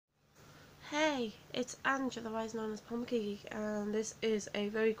Hi, it's Ange, otherwise known as Pumpkin, and this is a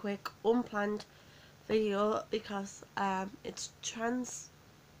very quick, unplanned video because it's Trans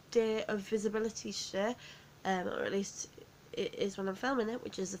Day of Visibility today, or at least it is when I'm filming it,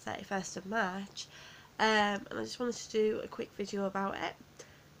 which is the 31st of March, and I just wanted to do a quick video about it.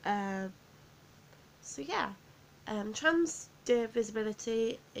 So yeah, Trans Day of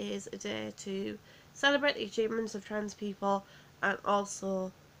Visibility is a day to celebrate the achievements of trans people, and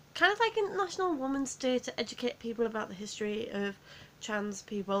also kind of like International Women's Day to educate people about the history of trans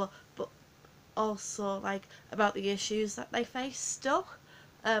people, but also like about the issues that they face still.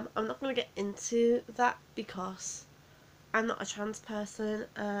 I'm not going to get into that because I'm not a trans person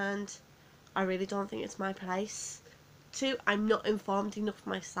and I really don't think it's my place to. I'm not informed enough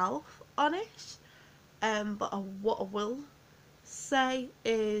myself on it. But what I will say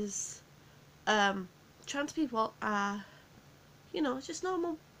is trans people are, just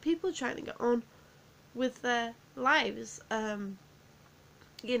normal people trying to get on with their lives.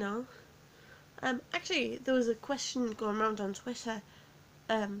 You know, Actually, there was a question going around on Twitter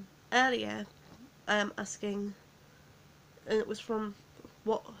earlier, asking, and it was from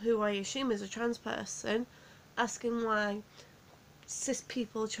who I assume is a trans person, asking why cis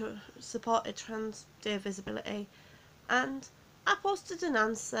people supported Trans Day Visibility, and I posted an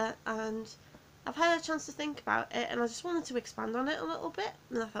answer, and I've had a chance to think about it, and I just wanted to expand on it a little bit,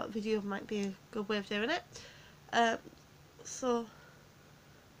 and I thought a video might be a good way of doing it. So,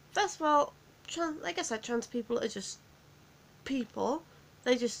 first of all, like I said, trans people are just people.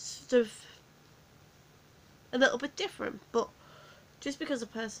 They just sort of a little bit different, but just because a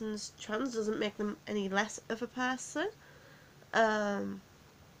person's trans doesn't make them any less of a person. But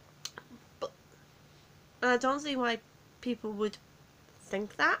I don't see why people would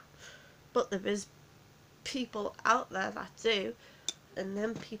think that, but there is people out there that do, and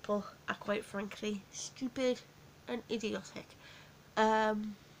them people are quite frankly stupid and idiotic.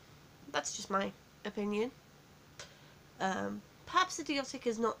 That's just my opinion. Perhaps idiotic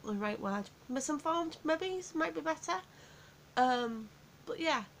is not the right word. Misinformed, maybe, might be better. But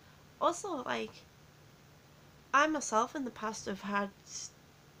yeah, also, like, I myself in the past have had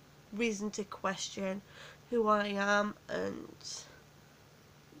reason to question who I am and,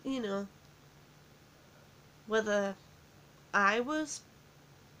 whether I was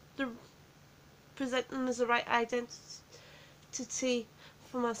presenting as the right identity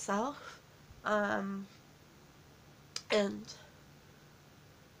for myself. And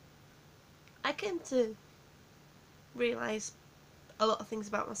I came to realise a lot of things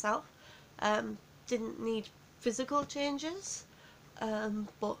about myself. Didn't need physical changes,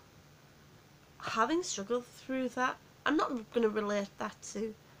 but having struggled through that, I'm not going to relate that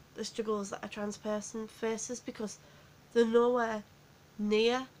to the struggles that a trans person faces because they're nowhere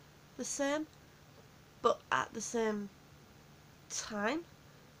near the same. But at the same time,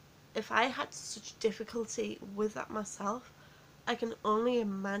 if I had such difficulty with that myself, I can only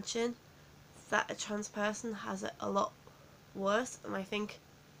imagine that a trans person has it a lot worse. And I think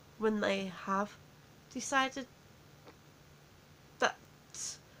when they have decided that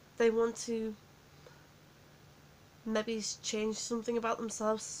they want to maybe change something about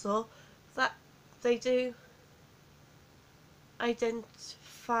themselves so that they do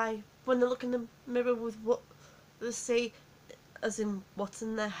identify when they look in the mirror with what they see as in what's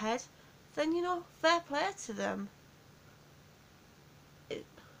in their head, then fair play to them.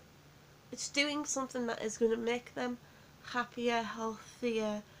 It's doing something that is going to make them happier,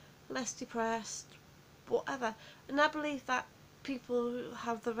 healthier, less depressed, whatever. And I believe that people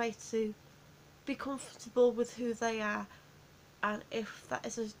have the right to be comfortable with who they are, and if that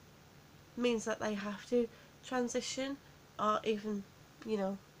means that they have to transition, or even,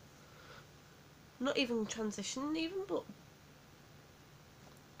 not even transition even, but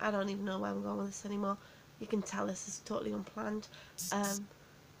I don't even know where I'm going with this anymore. You can tell this is totally unplanned.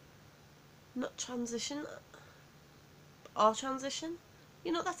 Not transition, or transition.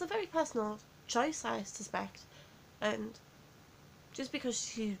 That's a very personal choice, I suspect. And just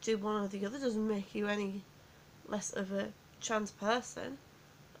because you do one or the other doesn't make you any less of a trans person.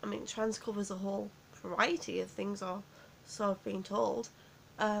 I mean, trans covers a whole variety of things, or so I've been told.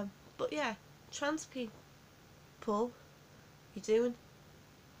 But yeah, trans people, you're doing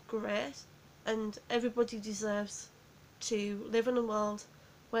great, and everybody deserves to live in a world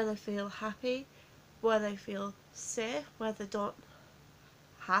where they feel happy, where they feel safe, where they don't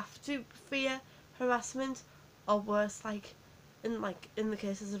have to fear harassment, or worse, like in the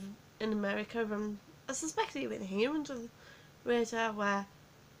cases of in America, and I suspect even here under the radar, where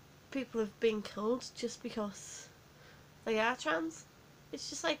people have been killed just because they are trans. It's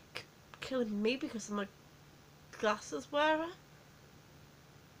just like, killing me because I'm a glasses wearer.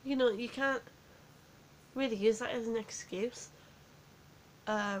 You know, you can't really use that as an excuse.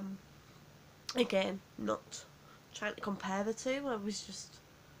 Again, not trying to compare the two. I was just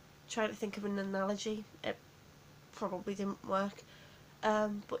trying to think of an analogy. It probably didn't work.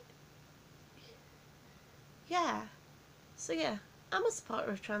 But yeah. So yeah, I'm a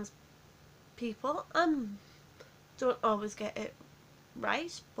supporter of trans people. Don't always get it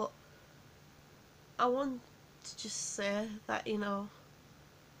right, but I want to just say that, you know,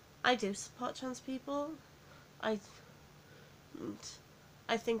 I do support trans people. I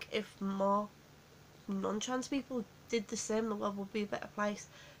I think if more non-trans people did the same, the world would be a better place.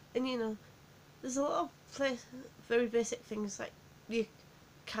 And you know, there's a lot of very basic things that you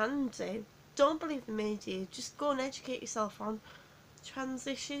can do. Don't believe the media. Just go and educate yourself on trans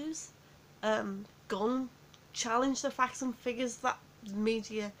issues. Go and challenge the facts and figures that the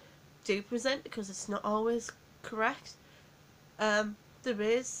media do present, because it's not always correct. There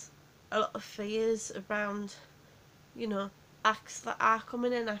is a lot of fears around, you know, acts that are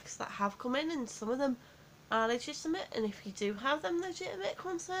coming in, acts that have come in, and some of them are legitimate. And if you do have them legitimate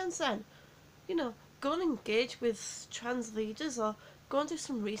concerns, then, you know, go and engage with trans leaders, or go and do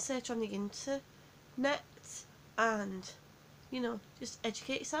some research on the internet, and, you know, just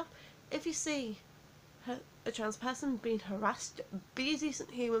educate yourself. If you see a trans person being harassed, be a decent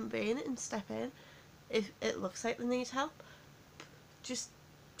human being and step in. If it looks like they need help, just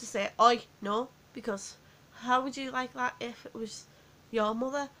to say, I no, because how would you like that if it was your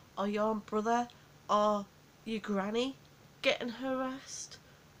mother or your brother or your granny getting harassed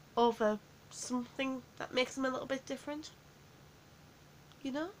over something that makes them a little bit different?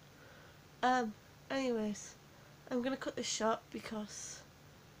 You know? Anyways, I'm gonna cut this short because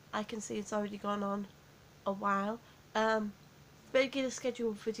I can see it's already gone on a while. Regular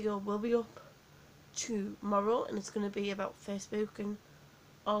scheduled video will be up tomorrow, and it's going to be about Facebook and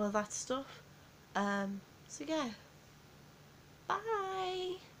all of that stuff. So yeah,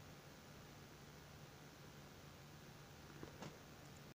 bye.